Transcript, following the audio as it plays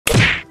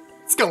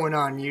going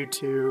on,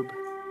 YouTube?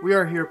 We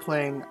are here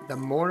playing the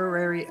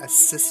Mortuary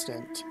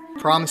Assistant.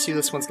 Promise you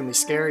this one's gonna be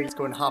scary. Let's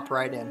go and hop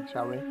right in,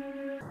 shall we?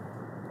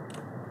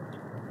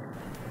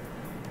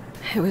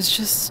 It was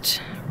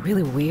just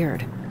really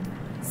weird.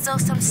 So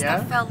some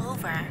stuff fell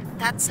over.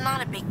 That's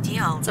not a big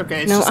deal. It's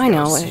okay. It's No, just I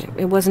know. ghosts.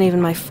 It wasn't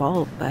even my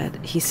fault, but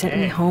he sent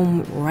me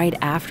home right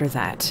after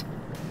that.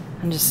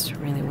 I'm just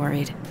really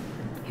worried.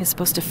 He was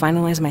supposed to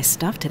finalize my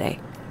stuff today.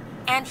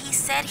 And he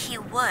said he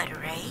would,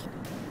 right?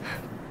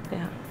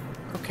 Yeah.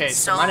 Okay,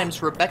 so my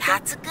name's Rebecca.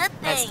 That's a good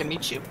thing. Nice to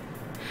meet you.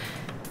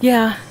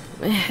 Yeah,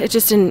 it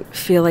just didn't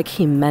feel like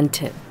he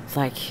meant it.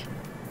 Like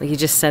he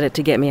just said it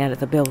to get me out of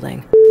the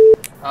building.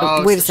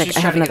 Oh, wait so a sec, she's I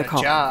have trying to another get a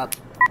call. job.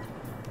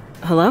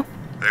 Hello?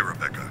 Hey,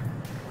 Rebecca.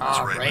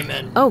 Oh, It's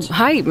Raymond. Oh,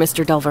 hi,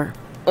 Mr. Delver.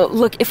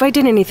 Look, if I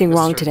did anything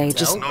wrong today,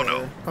 just...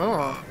 Delver?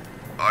 Oh.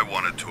 I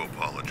wanted to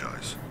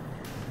apologize.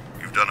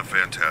 You've done a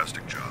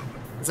fantastic job.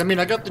 Does that mean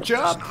I got the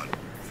Just job? not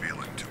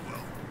feeling too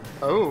well.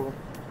 Oh.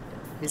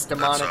 He's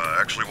demonic. That's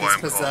actually why He's I'm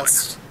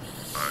possessed.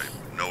 calling.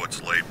 I know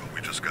it's late, but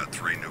we just got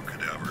 3 new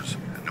cadavers,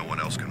 and no one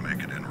else can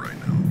make it in right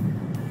now.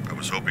 I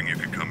was hoping you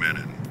could come in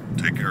and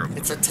take care of them.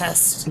 It's a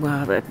test.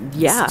 Well,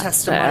 yeah. It's a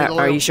test of my Are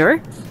loyalty. you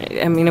sure?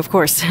 I mean, of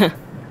course. Alright,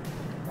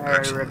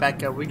 Excellent.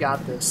 Rebecca, we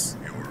got this.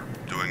 You're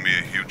doing me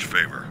a huge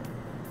favor.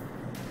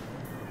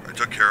 I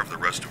took care of the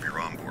rest of your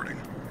onboarding.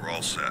 We're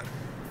all set.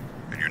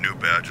 And your new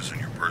badge is in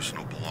your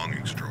personal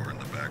belongings drawer in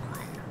the back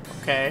room.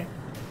 Okay.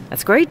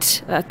 That's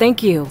great.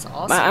 Thank you. That's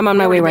awesome. I'm on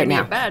my You way already right made me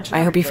a now. badge and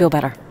I hope you feel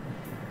better.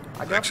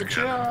 I got Thanks the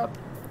again. job.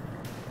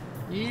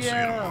 See you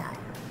Yeah. tomorrow.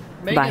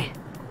 Megan. Bye.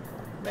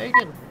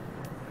 Megan.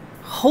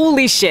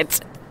 Holy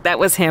shit. That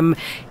was him.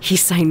 He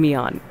signed me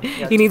on.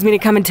 He needs me to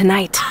come in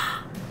tonight.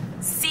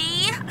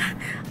 See?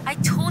 I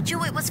told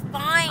you it was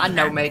fine. I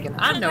know, Megan.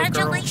 I know, girl.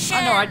 Congratulations.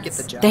 I know I'd get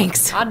the job.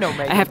 Thanks. I know,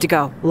 Megan. I have to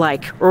go.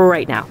 Like,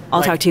 right now.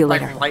 I'll talk to you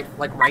later. Like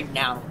right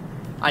now.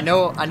 I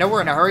know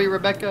we're in a hurry,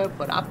 Rebecca,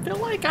 but I feel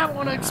like I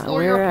want to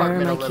explore your Where are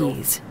apartment my a little.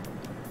 keys?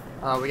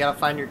 We gotta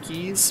find your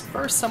keys.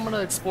 First, I'm gonna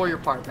explore your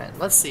apartment.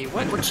 Let's see,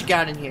 what you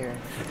got in here?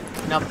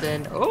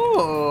 Nothing.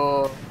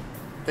 Oh,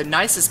 the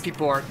nicest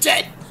people are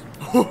dead.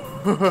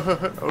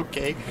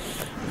 Okay.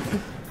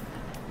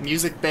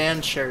 Music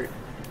band shirt.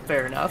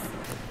 Fair enough.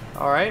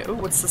 Alright, oh,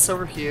 what's this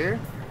over here?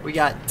 We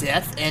got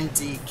death and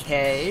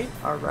decay.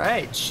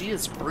 Alright, she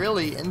is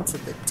really into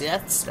the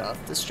death stuff.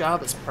 This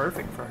job is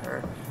perfect for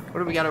her. What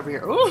do we got over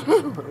here?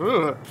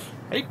 Ooh,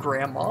 hey,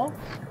 Grandma.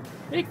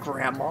 Hey,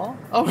 Grandma.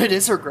 Oh, it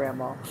is her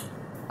grandma.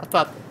 I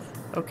thought...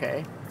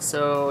 Okay,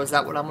 so is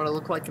that what I'm going to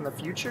look like in the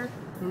future?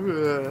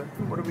 Ooh,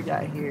 what do we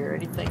got here?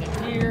 Anything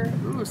in here?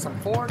 Ooh, some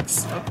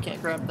forks. Oh, can't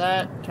grab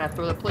that. Can I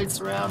throw the plates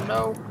around?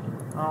 No.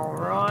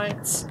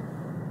 Alright.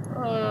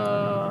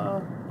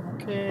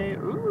 Okay.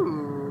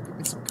 Ooh, give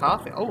me some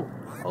coffee. Oh,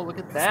 look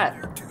at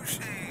that.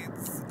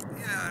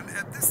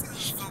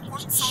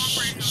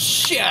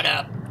 Shut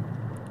up.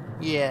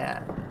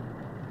 Yeah.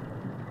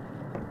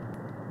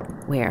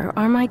 Where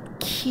are my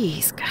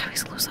keys? God, I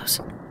always lose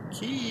those.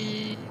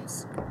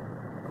 Keys.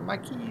 Where are my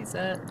keys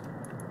at?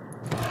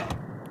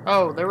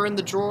 Oh, they were in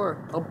the drawer.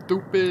 I'm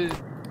stupid.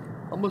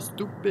 I'm a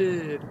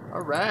stupid.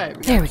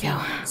 Alright. There we go.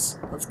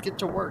 Let's get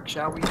to work,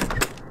 shall we?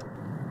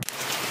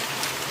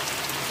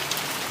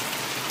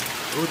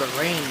 Ooh, the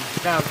rain.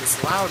 We got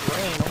this loud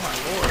rain. Oh my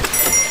lord.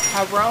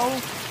 Hello?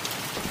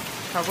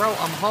 Hello,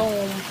 I'm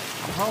home.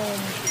 I'm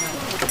home.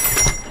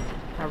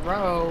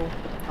 Hello.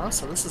 Oh,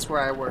 so this is where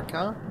I work,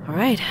 huh?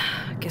 Alright,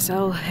 guess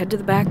I'll head to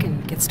the back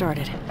and get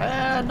started.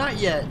 Not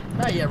yet.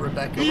 Not yet,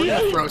 Rebecca. We're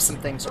gonna throw some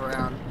things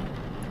around.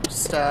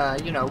 Just,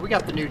 you know, we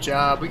got the new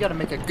job. We gotta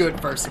make a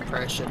good first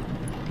impression.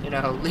 You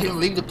know,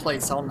 leave the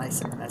place all nice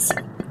and messy.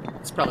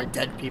 It's probably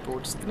dead people.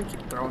 We're just gonna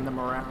keep throwing them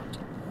around.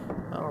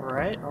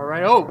 Alright.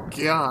 Oh,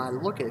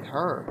 God. Look at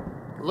her.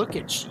 Look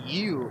at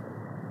you.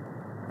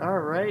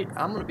 Alright,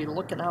 I'm gonna be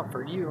looking out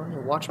for you. I'm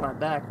gonna watch my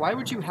back. Why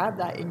would you have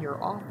that in your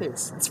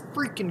office? It's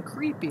freaking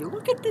creepy.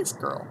 Look at this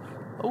girl.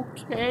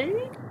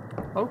 Okay.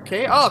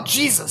 Oh,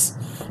 Jesus.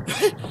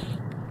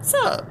 What's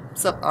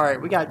up?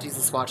 Alright, we got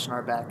Jesus watching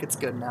our back. It's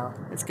good now.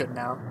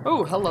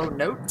 Oh, hello,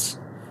 note.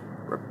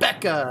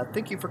 Rebecca,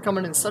 thank you for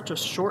coming in such a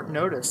short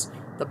notice.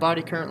 The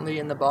body currently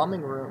in the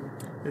bombing room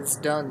is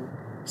done.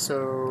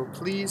 So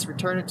please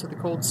return it to the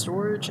cold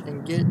storage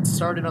and get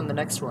started on the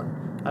next one.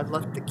 I've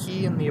left the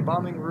key in the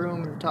embalming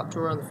room in the top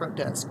drawer on the front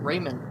desk.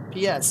 Raymond,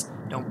 P.S.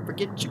 Don't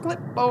forget your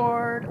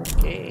clipboard.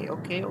 Okay.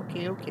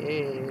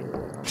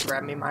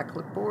 Grab me my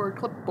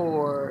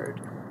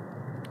clipboard.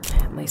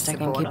 At least I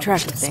can keep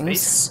track of things.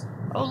 Space.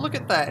 Oh, look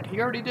at that. He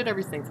already did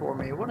everything for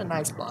me. What a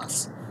nice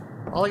boss.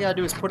 All I gotta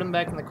do is put him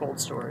back in the cold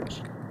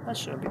storage. That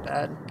shouldn't be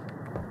bad.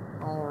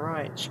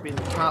 Alright, should be in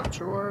the top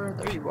drawer.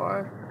 There you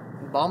are.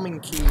 Embalming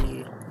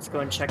key. Let's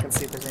go and check and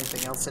see if there's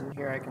anything else in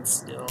here I can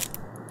steal.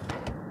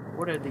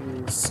 What are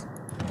these?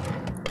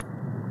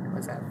 What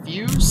is that?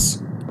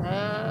 Fuse?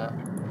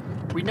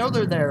 We know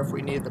they're there if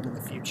we need them in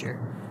the future.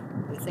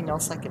 Anything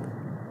else I can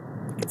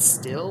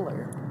steal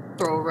or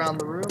throw around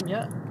the room?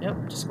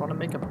 Yep. Just want to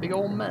make a big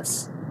old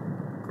mess.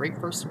 Great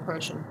first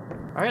impression.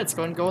 Alright, let's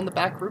go and go in the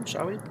back room,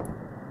 shall we?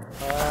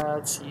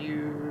 Let's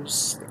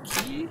use the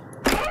key.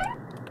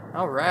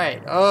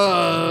 Alright.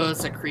 Oh,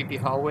 it's a creepy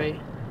hallway.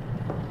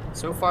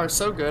 So far,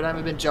 so good. I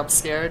haven't been jump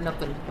scared.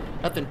 Nothing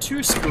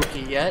too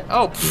spooky yet.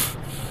 Oh, pfft.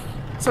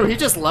 So he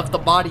just left the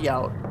body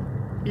out.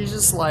 He's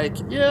just like,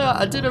 yeah,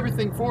 I did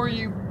everything for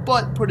you,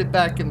 but put it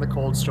back in the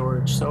cold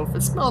storage. So if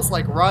it smells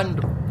like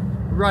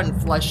rotten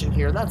flesh in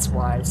here, that's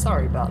why.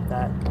 Sorry about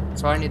that.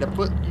 So I need to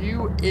put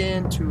you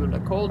into the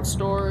cold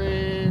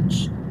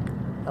storage.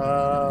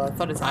 I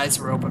thought his eyes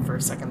were open for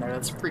a second there.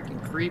 That's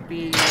freaking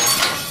creepy.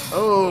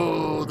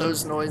 Oh,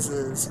 those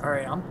noises.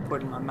 Alright, I'm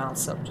putting my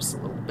mouse up just a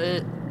little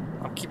bit.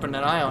 I'm keeping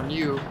an eye on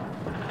you.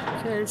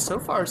 Okay, so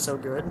far so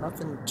good.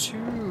 Nothing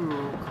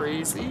too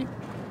crazy.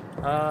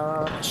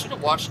 I should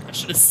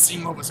have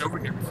seen what was over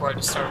here before I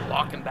just started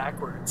walking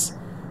backwards.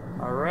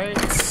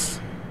 Alright.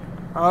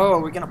 Oh, are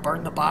we gonna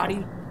burn the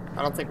body?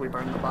 I don't think we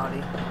burned the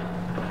body.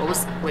 What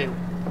was... Wait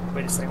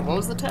a second. What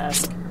was the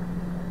task?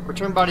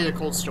 Return body to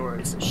cold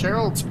storage. So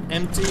Cheryl, it's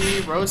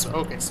empty. Rose...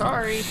 Okay,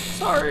 sorry.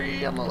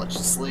 I'm gonna let you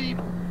sleep.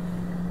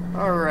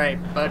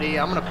 Alright, buddy.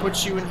 I'm gonna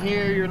put you in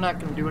here. You're not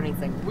gonna do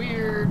anything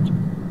weird.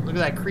 Look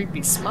at that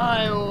creepy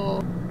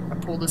smile. I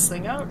pull this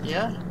thing out?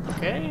 Yeah?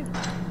 Okay.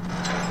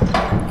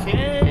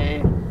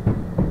 Okay.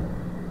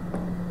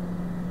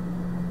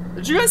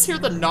 Did you guys hear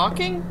the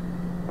knocking?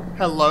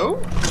 Hello?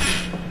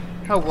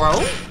 Hello?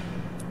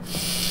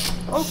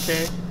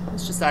 Okay.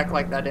 Let's just act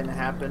like that didn't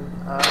happen.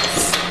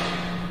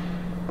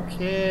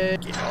 Okay.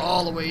 Get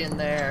all the way in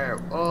there.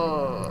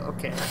 Oh,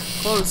 okay.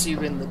 Close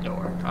you in the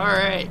door.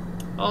 Alright.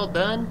 All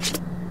done.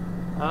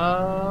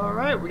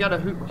 Alright, we got a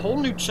whole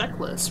new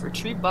checklist.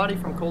 Retrieve body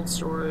from cold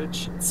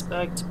storage.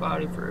 Inspect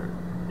body for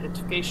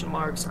identification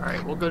marks.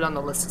 Alright, we'll go down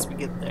the list as we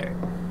get there.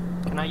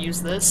 Can I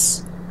use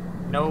this?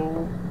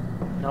 No.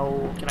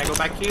 No. Can I go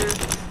back here?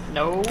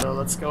 No. So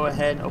let's go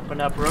ahead and open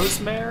up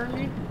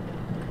Rosemary.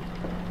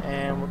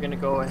 And we're going to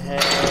go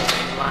ahead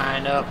and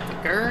line up the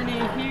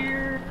gurney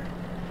here.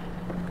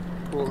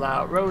 Pull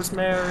out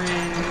Rosemary.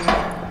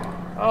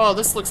 Oh,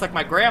 this looks like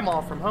my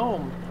grandma from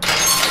home.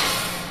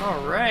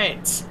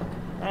 Alright.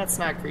 That's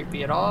not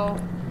creepy at all.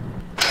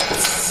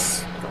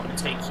 Just going to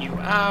take you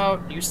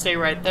out. You stay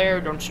right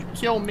there. Don't you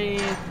kill me.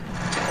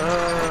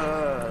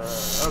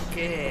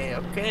 Okay.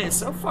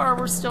 So far,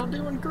 we're still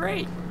doing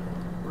great.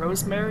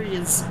 Rosemary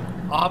is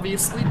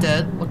obviously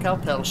dead. Look how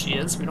pale she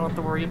is. We don't have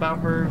to worry about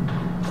her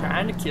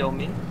trying to kill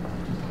me.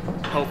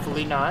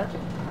 Hopefully not.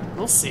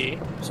 We'll see.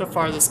 So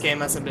far, this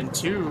game hasn't been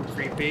too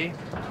creepy.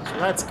 So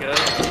that's good.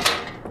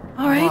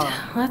 Alright,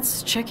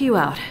 let's check you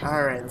out.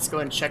 Alright, let's go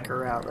ahead and check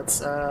her out.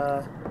 Let's,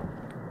 I'm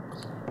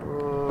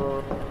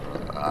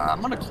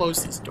gonna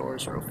close these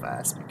doors real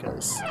fast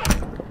because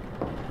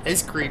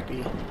it's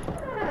creepy.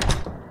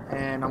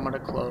 And I'm gonna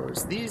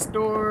close these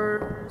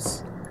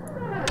doors.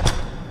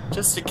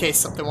 Just in case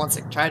something wants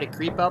to try to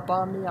creep up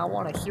on me, I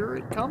want to hear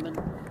it coming.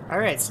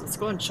 Alright, so let's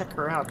go ahead and check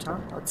her out, huh?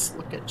 Let's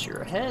look at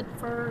your head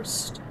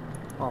first.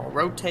 I'll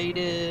rotate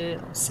it.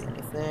 I don't see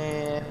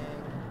anything.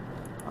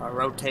 I'll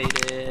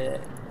rotate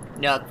it.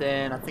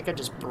 Nothing. I think I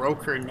just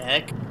broke her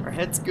neck. Her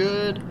head's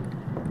good.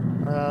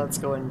 Let's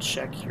go ahead and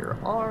check your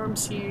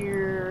arms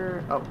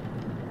here. Oh,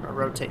 I'll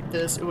rotate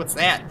this. Ooh, what's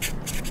that?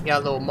 You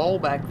got a little mole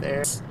back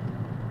there.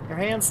 Your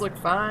hands look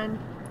fine.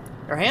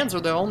 Your hands are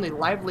the only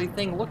lively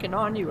thing looking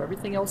on you.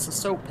 Everything else is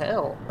so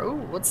pale.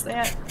 Ooh, what's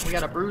that? We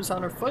got a bruise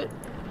on her foot.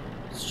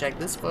 Let's check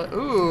this foot.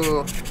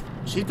 Ooh,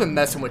 she's been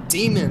messing with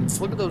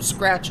demons. Look at those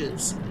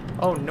scratches.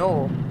 Oh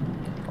no.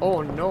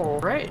 Oh no.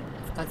 Right.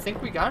 I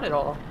think we got it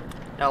all.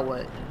 Now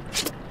what?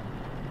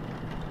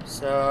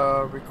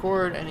 So,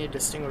 record any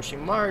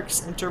distinguishing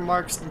marks, enter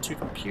marks into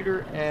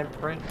computer, and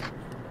print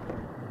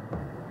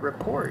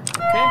report.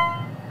 Okay.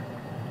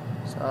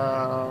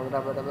 So,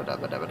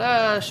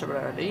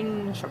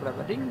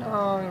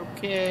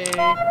 okay.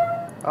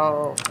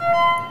 Oh,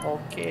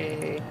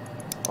 okay.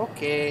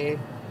 Okay.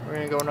 We're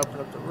gonna go and open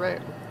up the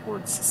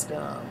report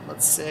system.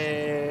 Let's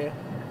say,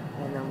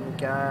 and then we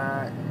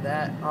got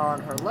that on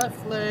her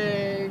left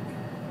leg.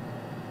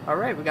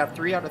 Alright, we got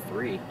 3 out of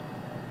 3.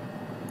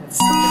 Let's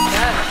look at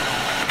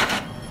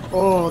that.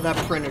 Oh, that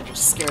printer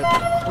just scared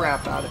the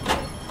crap out of me.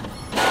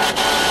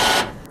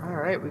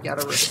 Alright, we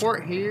got a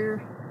report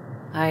here.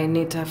 I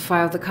need to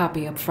file the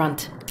copy up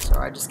front. So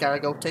I just gotta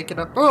go take it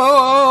up.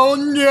 Oh,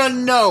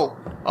 no!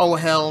 Oh,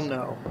 hell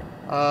no.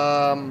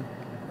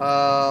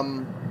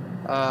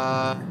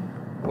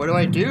 What do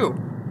I do?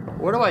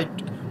 What do I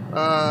do?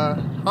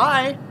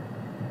 Hi?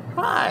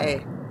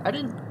 Hi.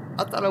 I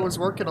thought I was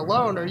working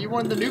alone. Are you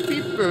one of the new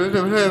people?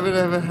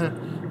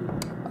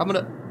 I'm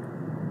gonna...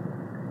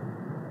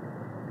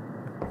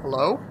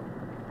 Hello?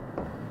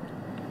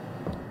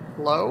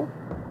 Hello?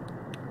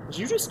 Did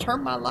you just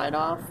turn my light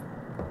off?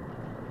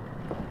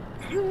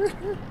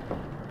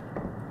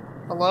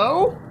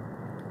 Hello?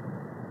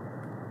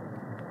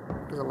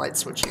 There's a light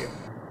switch here.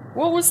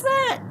 What was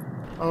that?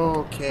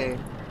 Okay.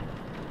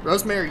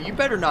 Rosemary, you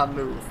better not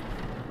move.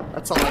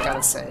 That's all I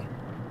gotta say.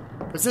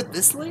 Was it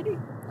this lady?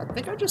 I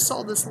think I just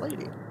saw this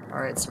lady.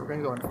 Alright, so we're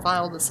gonna go and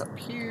file this up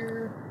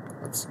here.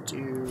 Let's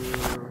do...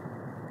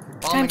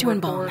 Time to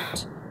embalm.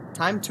 report.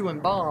 Time to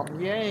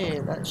embalm.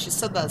 Yay. She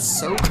said that's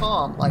so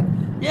calm. Like,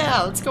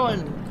 yeah, let's go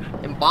and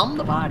embalm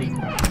the body.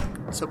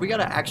 So we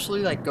gotta actually,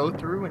 like, go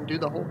through and do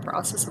the whole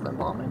process of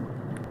embalming.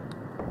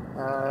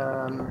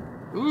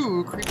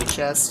 Ooh, creepy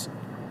chest.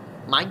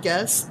 My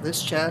guess,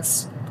 this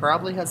chest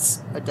probably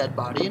has a dead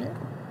body in it.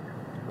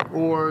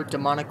 Or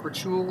demonic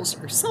rituals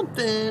or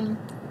something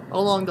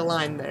along the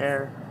line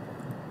there.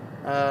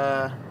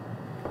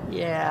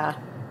 Yeah.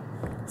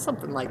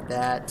 Something like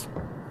that.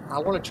 I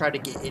want to try to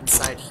get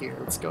inside here.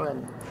 Let's go ahead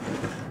and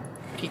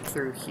peek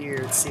through here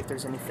and see if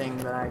there's anything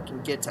that I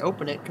can get to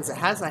open it, because it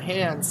has a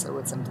hand, so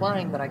it's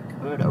implying that I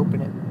could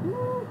open it.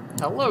 Ooh,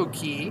 hello,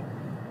 key.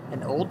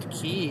 An old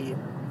key.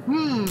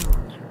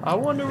 I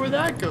wonder where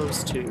that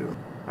goes to.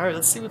 Alright,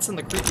 let's see what's in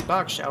the creepy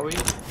box, shall we?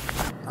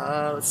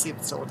 Let's see if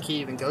this old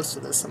key even goes to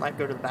this. I might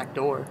go to the back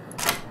door.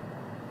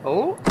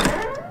 Oh?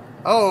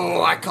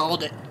 Oh, I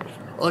called it.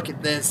 Look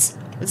at this.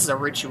 This is a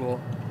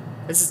ritual.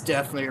 This is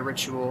definitely a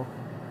ritual.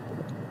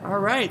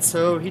 Alright,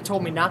 so he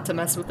told me not to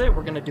mess with it.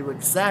 We're going to do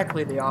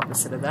exactly the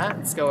opposite of that.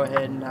 Let's go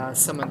ahead and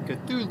summon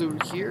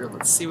Cthulhu here.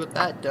 Let's see what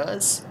that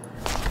does.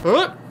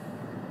 Oh!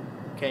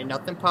 Okay,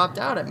 nothing popped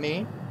out at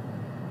me.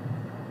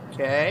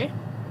 Okay.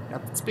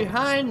 Nothing's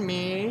behind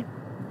me.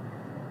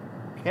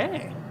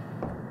 Okay.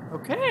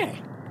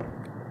 Okay.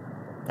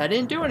 That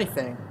didn't do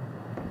anything.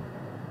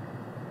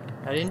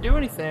 That didn't do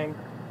anything.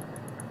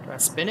 Do I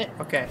spin it?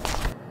 Okay.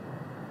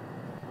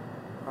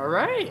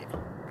 Alright.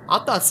 I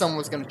thought someone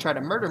was going to try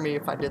to murder me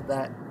if I did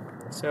that.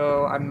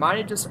 So I might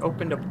have just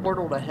opened a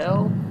portal to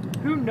hell.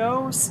 Who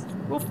knows?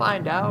 We'll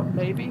find out.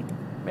 Maybe.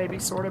 Maybe,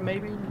 sort of,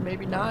 maybe.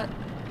 Maybe not.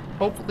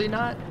 Hopefully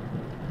not.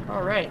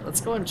 Alright,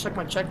 let's go ahead and check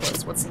my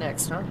checklist. What's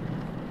next, huh?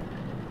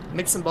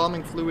 Mix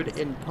embalming fluid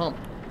in pump.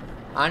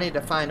 I need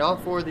to find all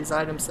 4 of these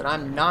items that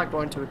I'm not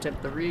going to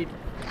attempt to read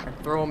and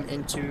throw them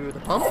into the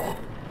pump.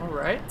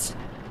 Alright.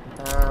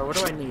 What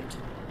do I need?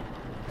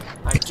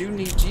 I do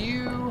need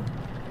you.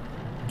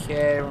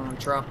 Okay, we're gonna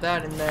drop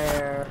that in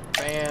there.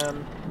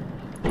 Bam.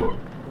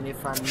 We need to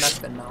find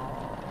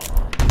methanol.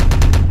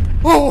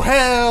 Oh,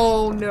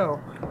 hell no!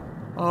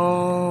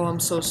 Oh, I'm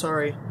so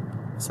sorry.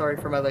 Sorry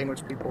for my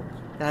language, people.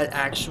 That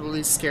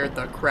actually scared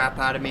the crap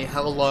out of me.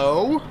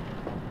 Hello?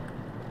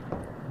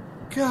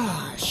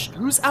 Gosh,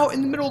 who's out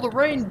in the middle of the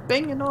rain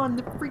banging on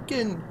the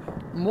freaking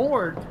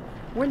morgue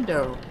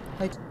window?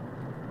 Like,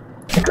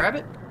 grab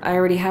it? I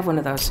already have one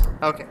of those.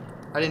 Okay,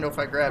 I didn't know if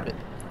I grabbed it.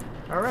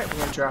 Alright, we're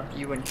gonna drop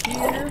you in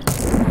here.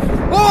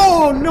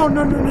 Oh, no,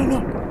 no, no, no, no.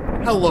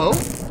 Hello?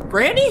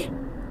 Granny?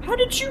 How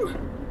did you...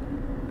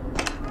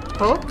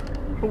 Huh?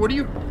 What are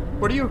you...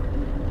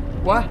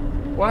 Why?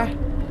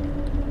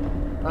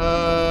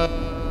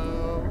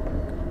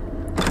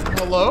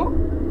 Hello?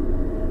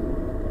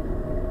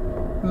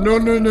 No.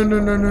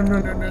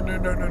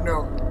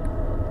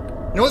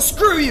 No,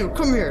 screw you!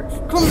 Come here!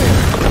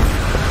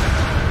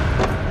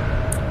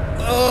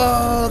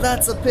 Oh,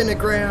 that's a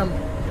pentagram.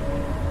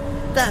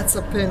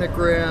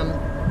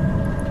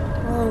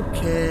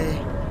 Okay.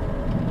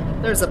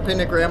 There's a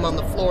pentagram on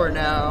the floor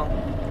now.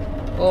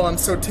 Oh, I'm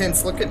so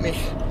tense. Look at me.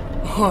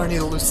 Oh, I need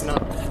to loosen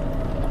up.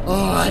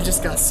 Oh, I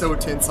just got so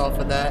tense off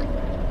of that.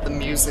 The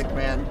music,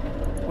 man.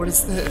 What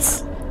is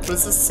this? What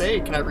does this say?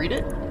 Can I read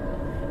it?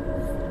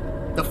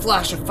 The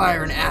flash of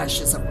fire and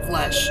ashes of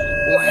flesh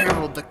will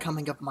herald the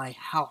coming of my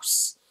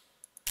house.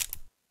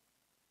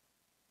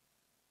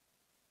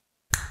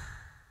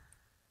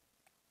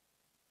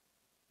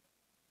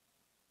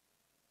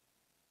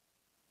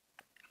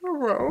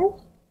 Hello?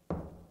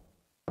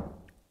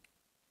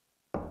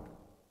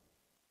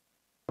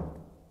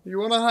 You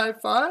want a high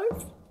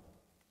five?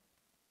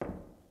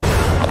 Why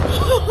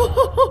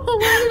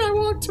did I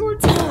walk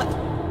towards that?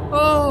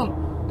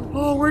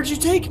 Oh, where'd you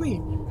take me?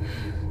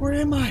 Where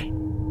am I?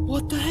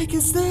 What the heck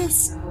is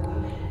this?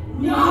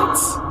 What?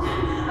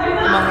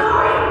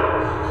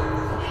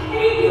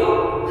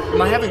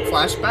 Am I having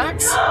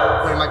flashbacks?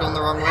 Wait, am I going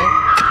the wrong way?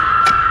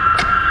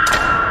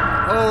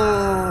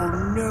 Oh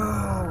no.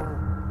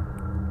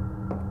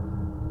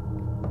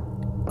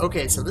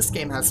 Okay, so this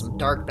game has some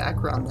dark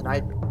background that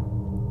I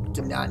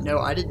did not know.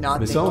 I did not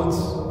Miss think... Owens?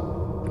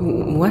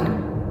 What?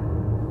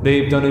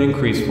 They've done an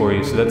increase for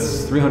you, so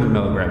that's 300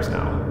 milligrams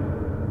now.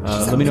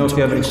 Let me know if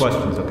you have any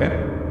questions, okay?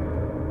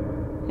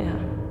 Yeah.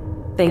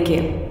 Thank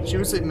you. She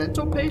was a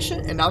mental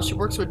patient, and now she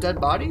works with dead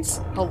bodies?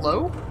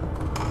 Hello?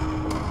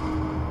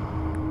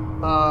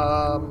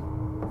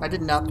 I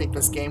did not think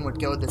this game would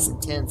go this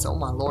intense. Oh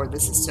my lord,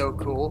 this is so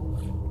cool.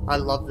 I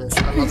love this.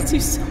 I love Thank you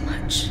so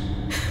much.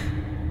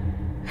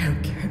 I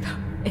don't care about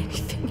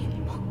anything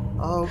anymore.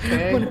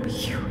 Okay. I want to be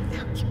here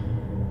without you.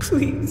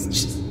 Please,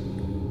 just...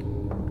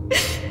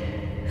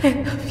 I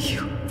love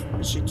you.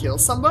 Did she kill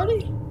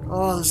somebody?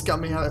 Oh, this got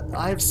me out.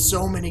 I have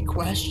so many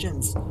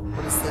questions.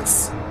 What is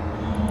this?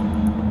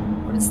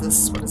 What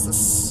is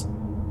this?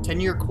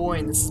 10-year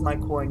coin. This is my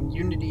coin.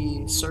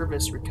 Unity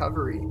Service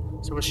Recovery.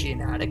 So was she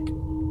an addict?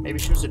 Maybe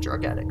she was a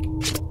drug addict.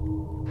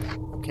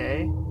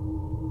 Okay.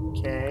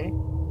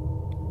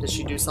 Did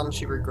she do something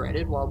she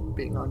regretted while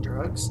being on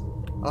drugs?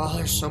 Oh,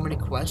 there's so many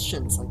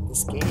questions like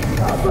this game.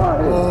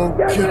 Oh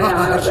gosh!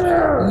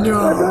 No!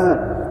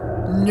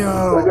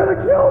 No! They're gonna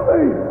kill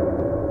me!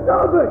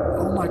 Stop it!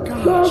 Oh my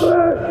gosh! Stop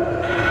it!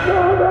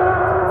 Stop it!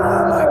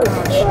 Oh my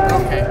gosh!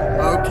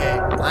 Okay.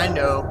 I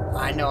know.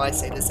 I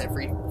say this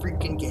every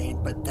freaking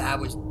game, but that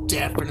was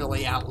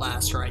definitely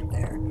Outlast right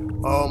there.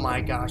 Oh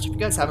my gosh! If you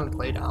guys haven't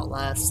played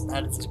Outlast,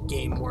 that is a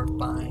game worth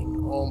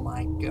buying. Oh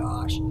my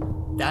gosh!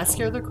 That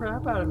scared the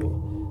crap out of me.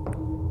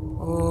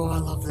 Oh, I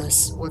love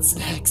this. What's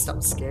next?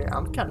 I'm scared.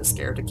 I'm kind of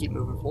scared to keep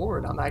moving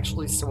forward. I'm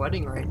actually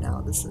sweating right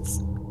now. This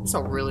is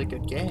a really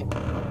good game.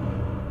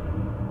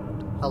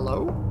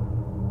 Hello?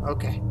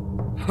 Okay.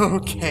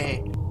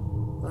 Okay.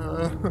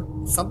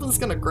 Something's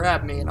gonna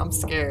grab me, and I'm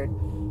scared.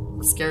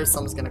 I'm scared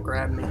something's gonna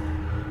grab me.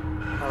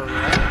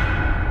 Alright.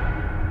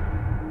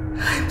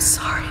 I'm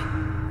sorry.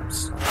 I'm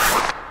sorry.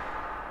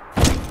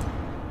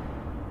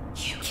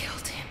 You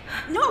killed him.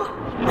 No!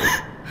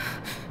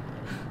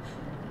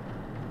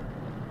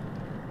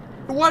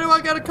 Why do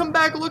I gotta come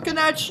back looking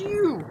at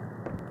you?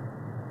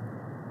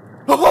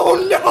 Oh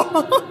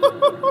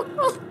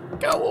no!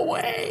 Go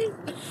away!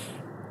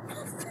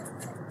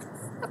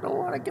 I don't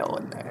want to go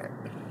in there.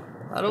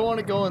 I don't want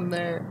to go in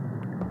there.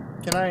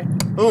 Can I?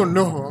 Oh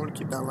no! I want to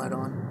keep that light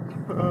on.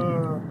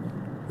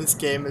 This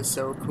game is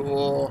so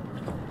cool.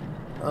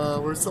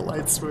 Where's the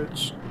light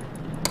switch?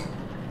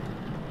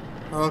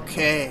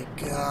 Okay,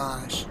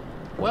 gosh.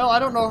 Well, I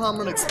don't know how I'm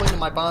gonna explain to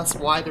my boss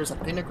why there's a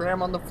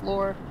pentagram on the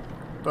floor.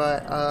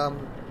 But,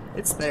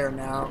 it's there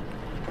now.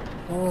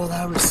 Oh,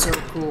 that was so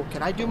cool.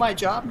 Can I do my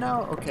job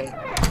now? Okay.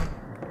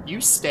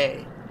 You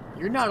stay.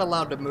 You're not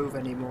allowed to move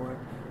anymore.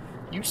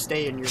 You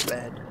stay in your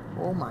bed.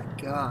 Oh my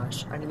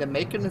gosh. I need to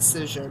make an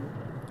incision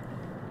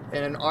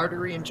in an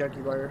artery and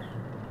jugular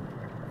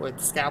with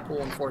scalpel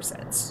and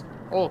forceps.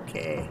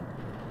 Okay.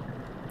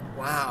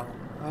 Wow.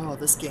 Oh,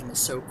 this game is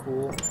so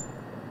cool.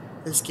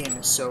 This game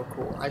is so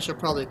cool. I should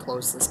probably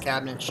close this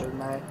cabinet,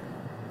 shouldn't I?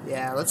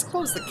 Yeah, let's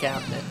close the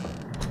cabinet.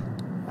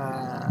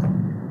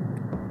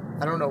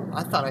 I don't know.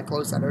 I thought I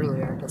closed that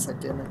earlier. I guess I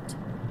didn't.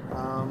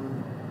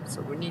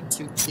 So we need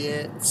to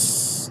get...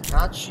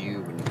 Not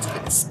you. We need to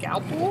get a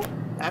scalpel.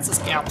 That's a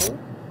scalpel.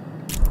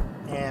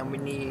 And we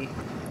need...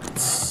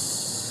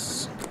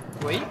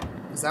 Wait.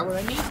 Is that what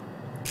I need?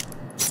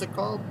 What's it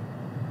called?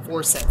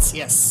 Forceps.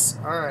 Yes.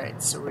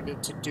 Alright. So we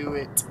need to do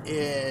it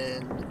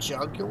in the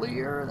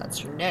jugular.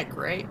 That's your neck,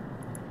 right?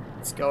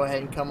 Let's go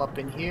ahead and come up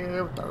in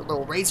here with our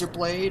little razor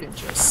blade and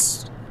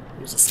just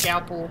use a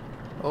scalpel.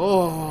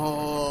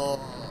 Oh,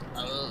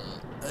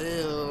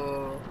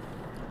 ew.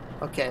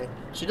 Okay,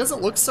 she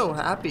doesn't look so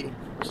happy.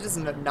 She does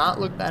not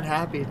look that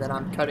happy that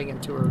I'm cutting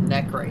into her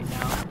neck right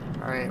now.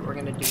 Alright, we're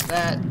gonna do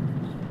that.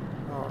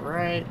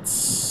 Alright.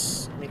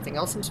 Anything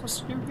else I'm supposed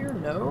to do here?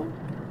 No?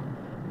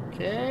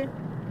 Okay.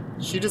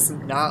 She does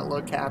not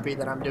look happy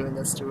that I'm doing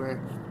this to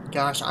her.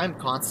 Gosh, I'm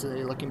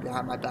constantly looking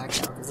behind my back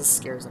now because this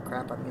scares the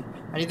crap out of me.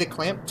 I need to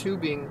clamp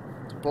tubing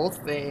to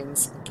both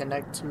veins and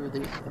connect to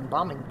the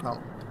embalming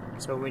pump.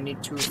 So we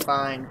need to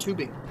find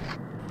tubing.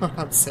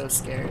 I'm so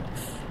scared.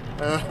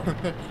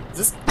 Is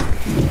this...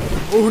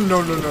 Oh,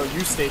 no, no, no.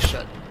 You stay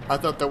shut. I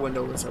thought the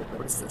window was open.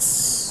 What is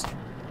this?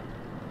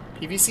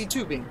 PVC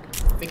tubing.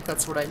 I think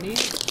that's what I need.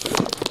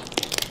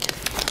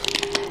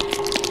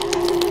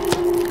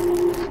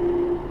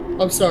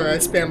 I'm sorry, I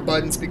spammed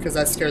buttons because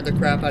I scared the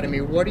crap out of me.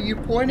 What are you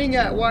pointing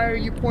at? Why are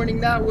you pointing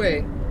that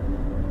way?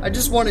 I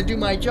just want to do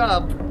my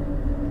job.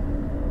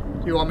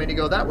 Do you want me to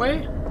go that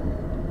way?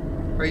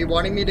 Are you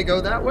wanting me to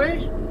go that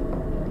way?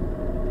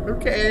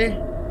 Okay.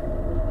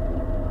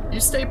 You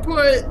stay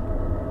put.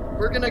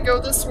 We're gonna go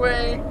this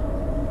way.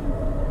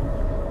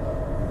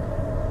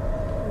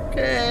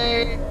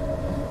 Okay.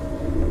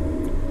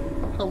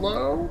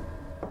 Hello?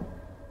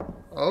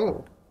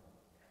 Oh.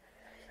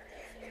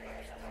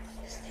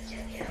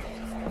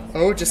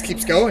 Oh, it just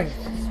keeps going.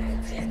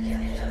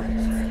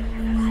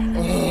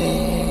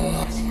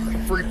 Oh, I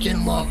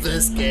freaking love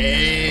this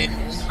game.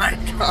 Oh my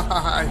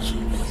gosh.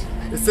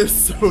 This is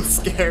so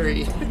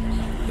scary.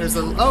 There's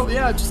a... Oh,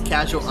 yeah, just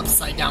casual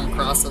upside down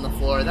cross on the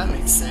floor. That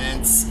makes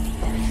sense.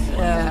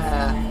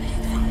 Yeah.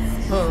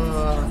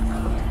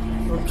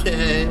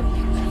 Okay.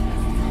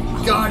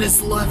 God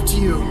has left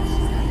you.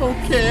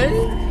 Okay.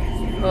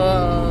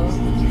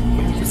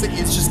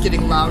 It's just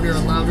getting louder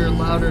and louder and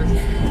louder.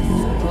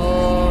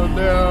 Oh,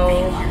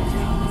 no.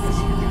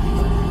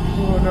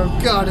 Oh, no.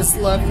 God has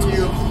left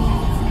you.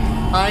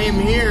 I am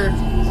here.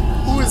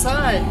 Who is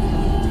I?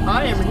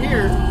 I am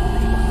here.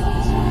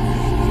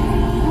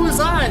 Who is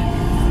I?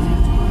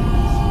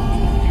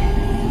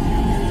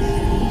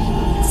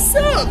 What's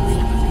up?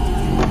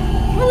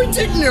 What are we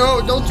doing?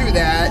 No, don't do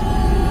that.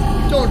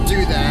 Don't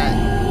do that.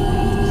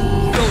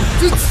 Don't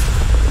do...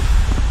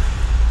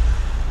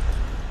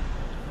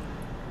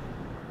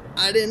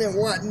 I didn't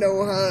want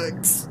no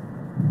hugs.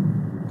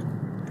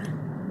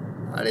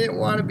 I didn't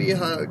want to be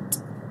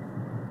hugged.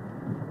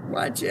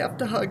 Why'd you have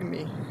to hug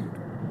me?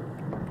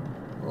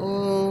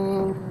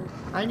 Oh,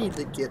 I need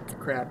to get the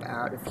crap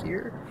out of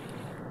here.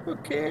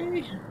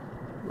 Okay,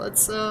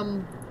 let's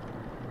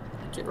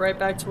get right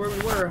back to where we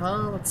were,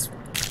 huh? Let's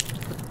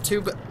put the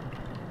tube.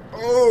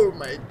 Oh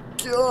my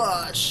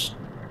gosh.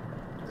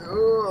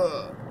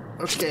 Ugh.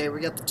 Okay,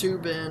 we got the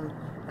tube in.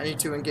 I need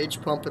to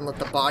engage pump and let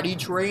the body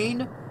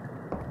drain.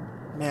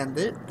 Man,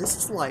 this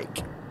is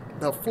like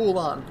the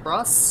full-on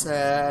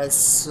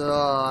process.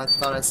 I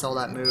thought I saw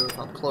that move.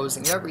 I'm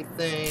closing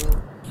everything.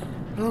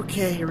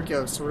 Okay, here we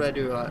go. So what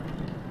do I do?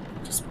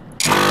 Just...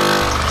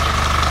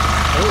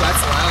 Oh,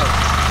 that's loud.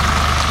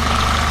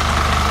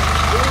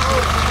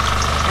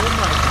 Oh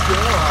my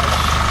gosh.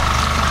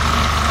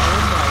 Oh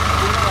my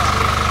god.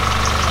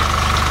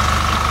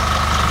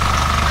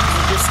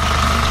 Just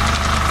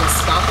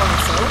stop on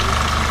its own?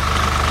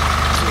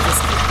 Should we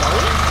just keep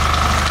going?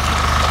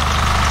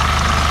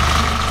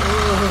 Oh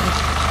my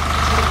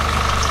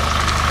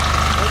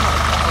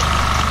god.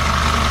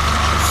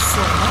 There's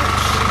so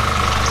much.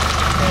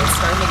 Okay, it's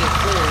starting to get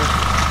cool.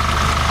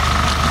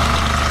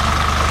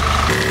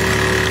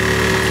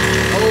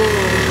 Oh,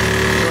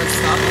 do I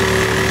stop it?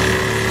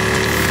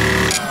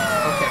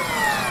 Okay,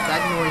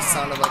 that noise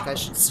sounded like I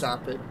should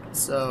stop it,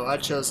 so I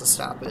chose to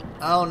stop it.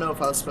 I don't know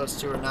if I was supposed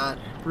to or not.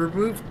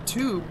 Remove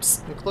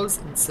tubes and close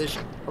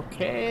incision.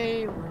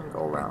 Okay, we're gonna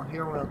go around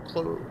here. We're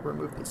gonna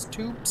remove these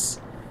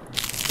tubes.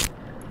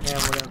 And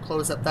we're gonna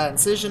close up that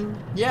incision.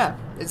 Yeah,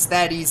 it's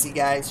that easy,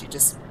 guys. You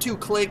just 2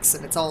 clicks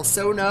and it's all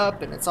sewn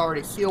up and it's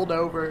already healed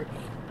over.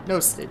 No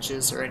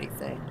stitches or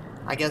anything.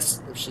 I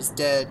guess if she's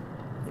dead,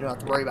 you don't have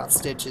to worry about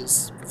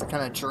stitches. It's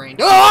kind of drained.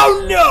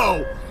 Oh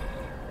no!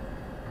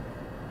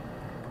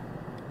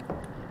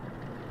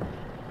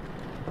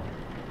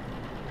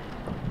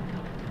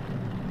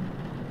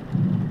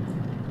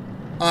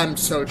 I'm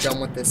so done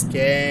with this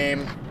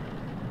game.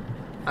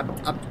 I'm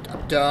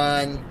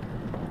done.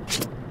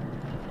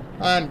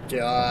 I'm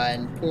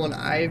done. Pull an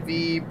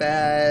IV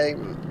bag,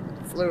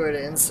 fluid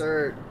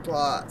insert,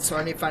 blah. So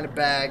I need to find a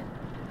bag.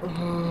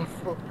 I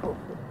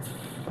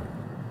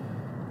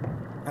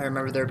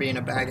remember there being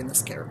a bag in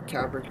this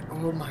cupboard.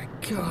 Oh my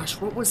gosh,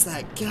 what was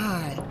that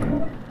guy?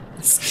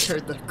 That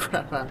scared the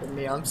crap out of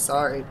me. I'm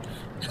sorry.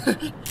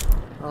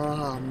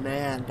 Oh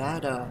man,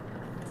 that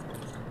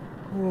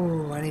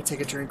ooh, I need to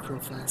take a drink real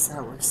fast.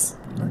 That was...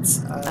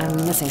 I'm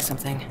missing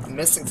something. I'm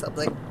missing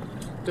something.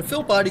 To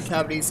fill body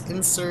cavities,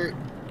 insert...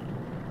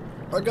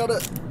 I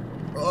gotta...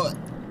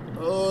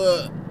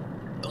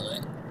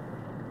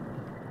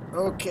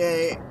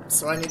 Okay,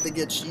 so I need to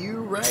get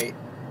you right.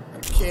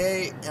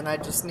 Okay, and I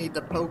just need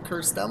to poke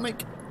her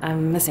stomach.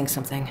 I'm missing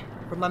something.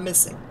 What am I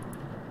missing?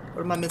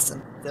 What am I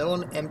missing? Fill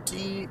and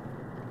empty...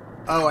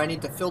 Oh, I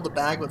need to fill the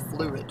bag with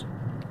fluid.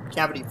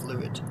 Cavity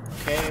fluid.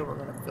 Okay, we're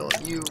gonna fill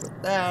you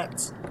with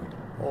that.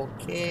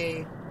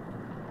 Okay.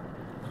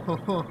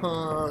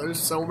 There's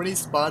so many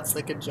spots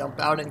that could jump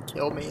out and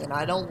kill me, and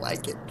I don't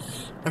like it.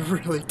 I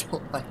really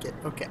don't like it.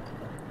 Okay.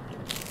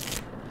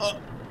 Oh,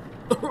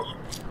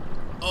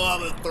 I'm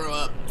gonna throw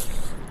up.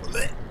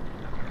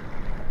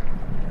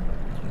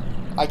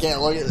 I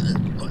can't look at it.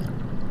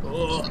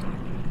 Oh,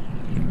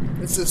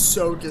 this is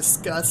so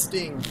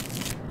disgusting.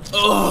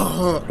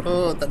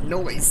 Oh, the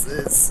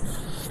noises.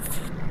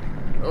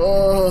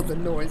 Oh, the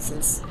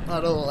noises. I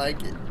don't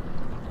like it.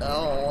 I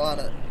don't want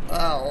it.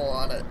 I don't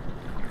want it.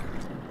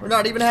 We're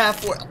not even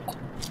halfway.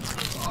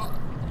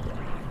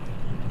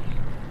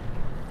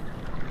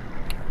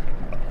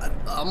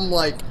 I'm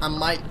like, I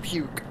might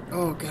puke.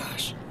 Oh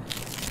gosh.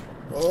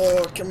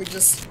 Oh, can we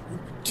just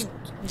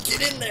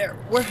get in there?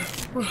 Where?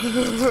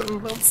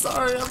 I'm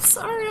sorry,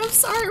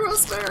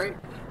 Rosemary.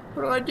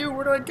 What do I do?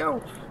 Where do I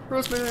go?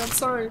 Rosemary, I'm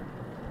sorry.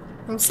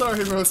 I'm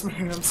sorry,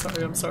 Rosemary. I'm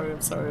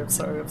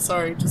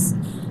sorry. Just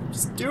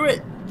do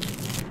it.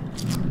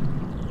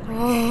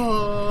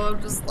 Oh,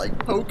 I'm just like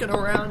poking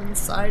around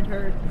inside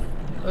her.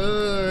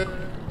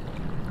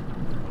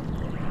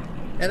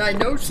 And I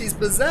know she's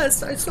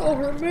possessed. I saw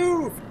her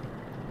move.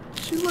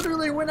 She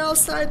literally went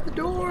outside the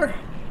door.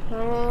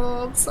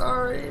 Oh, I'm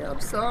sorry.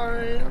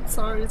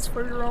 It's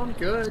for your own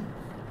good.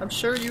 I'm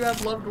sure you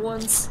have loved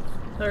ones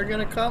that are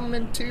gonna come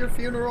into your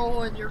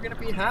funeral and you're gonna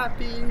be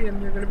happy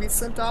and you're gonna be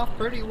sent off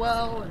pretty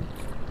well and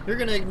you're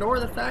gonna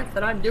ignore the fact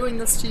that I'm doing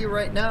this to you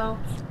right now.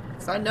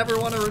 Because I never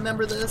want to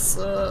remember this.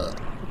 The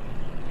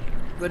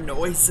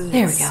noises.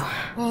 There we go.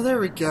 Oh, there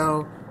we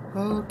go.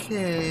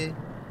 Okay,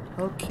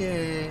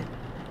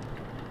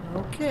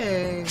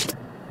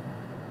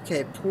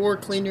 pour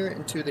cleaner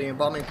into the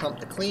embalming pump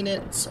to clean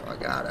it. So I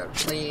gotta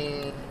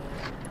clean.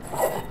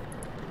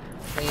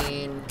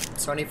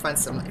 So I need to find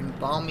some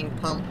embalming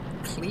pump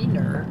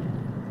cleaner.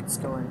 Let's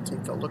go and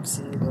take a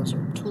look-see. Those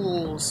are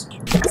tools.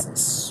 What's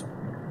this?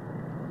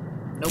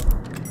 Nope.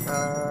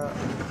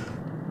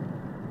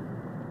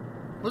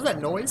 What was that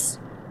noise?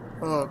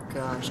 Oh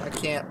gosh, I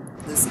can't.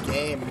 This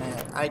game,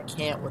 man. I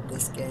can't with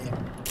this game.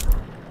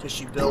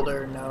 Tissue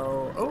builder,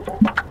 no. Oh!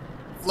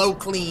 Flow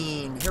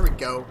clean! Here we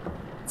go.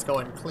 Let's go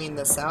and clean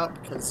this out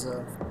because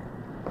of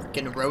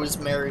freaking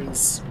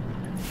Rosemary's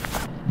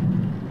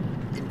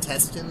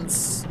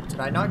intestines. Did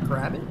I not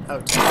grab it?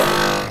 Oh,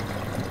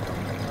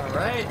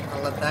 alright,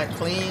 I'll let that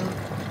clean.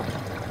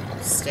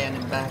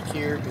 Standing back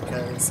here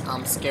because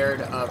I'm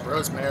scared of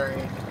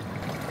Rosemary.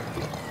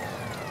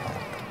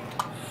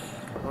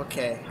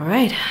 Okay.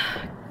 Alright.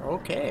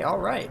 Okay,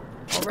 alright.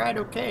 Alright,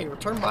 okay.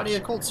 Return body to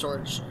cold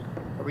storage.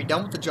 Are we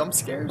done with the jump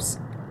scares?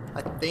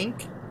 I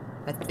think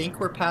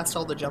we're past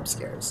all the jump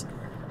scares.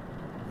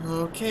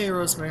 Okay,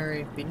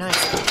 Rosemary. Be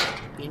nice.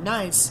 Be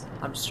nice.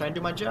 I'm just trying to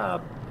do my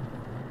job.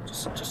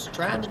 Just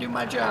trying to do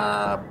my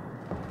job.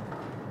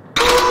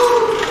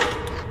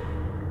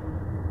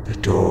 The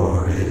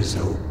door is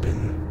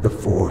open. The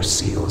 4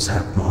 seals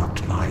have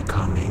marked my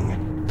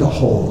coming. The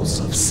halls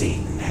of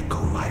Satan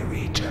echo my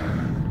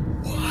return.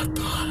 What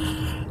the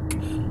heck?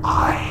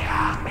 I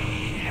am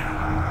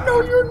here.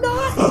 No, you're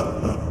not!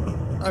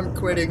 I'm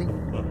quitting.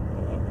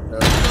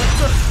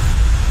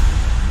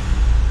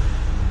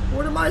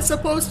 What am I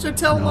supposed to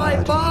tell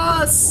my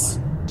boss?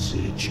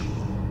 Sigil.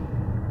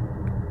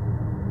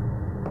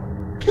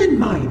 Can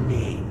my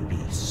name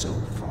be so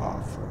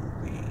far from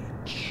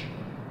reach?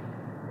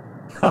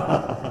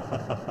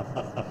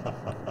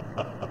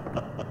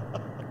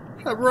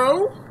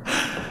 Hello?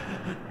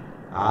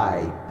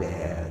 I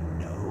bear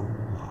no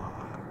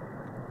harm.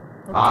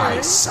 Okay.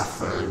 I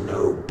suffer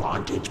no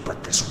bondage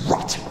but this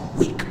rotten,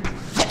 weak,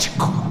 pathetic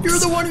corpse. You're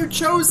the one who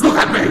chose Look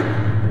it! at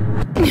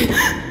me!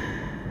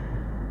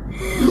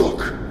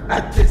 Look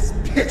at this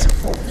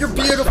pitiful You're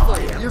flesh beautiful! I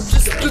am You're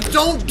just... standing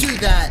Don't do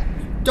that!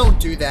 Don't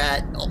do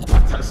that! Oh,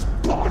 But this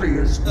body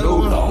is no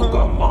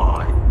longer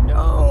mine.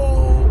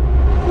 no!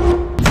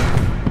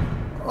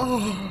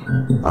 Oh...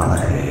 I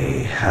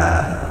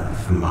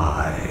have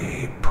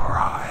my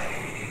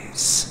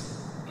prize.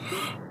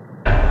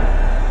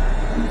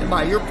 Am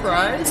I your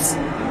prize?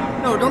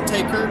 No, don't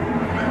take her.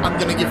 I'm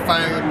gonna get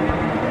fired.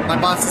 My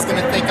boss is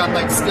gonna think I'm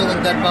like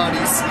stealing dead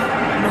bodies.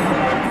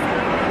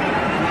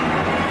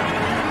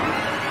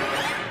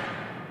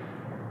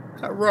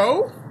 No.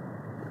 Hello?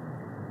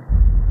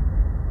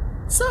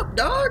 What's up,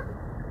 dog?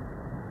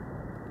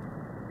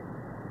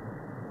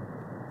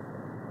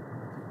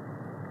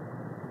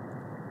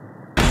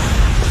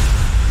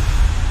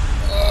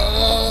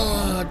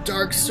 Oh,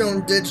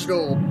 Darkstone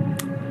Digital.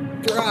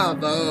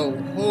 Bravo.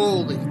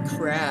 Holy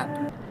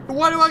crap.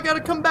 Why do I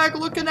gotta come back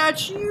looking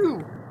at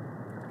you?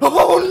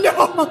 Oh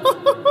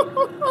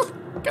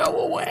no! Go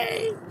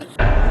away.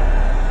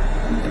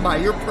 Am I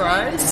your prize?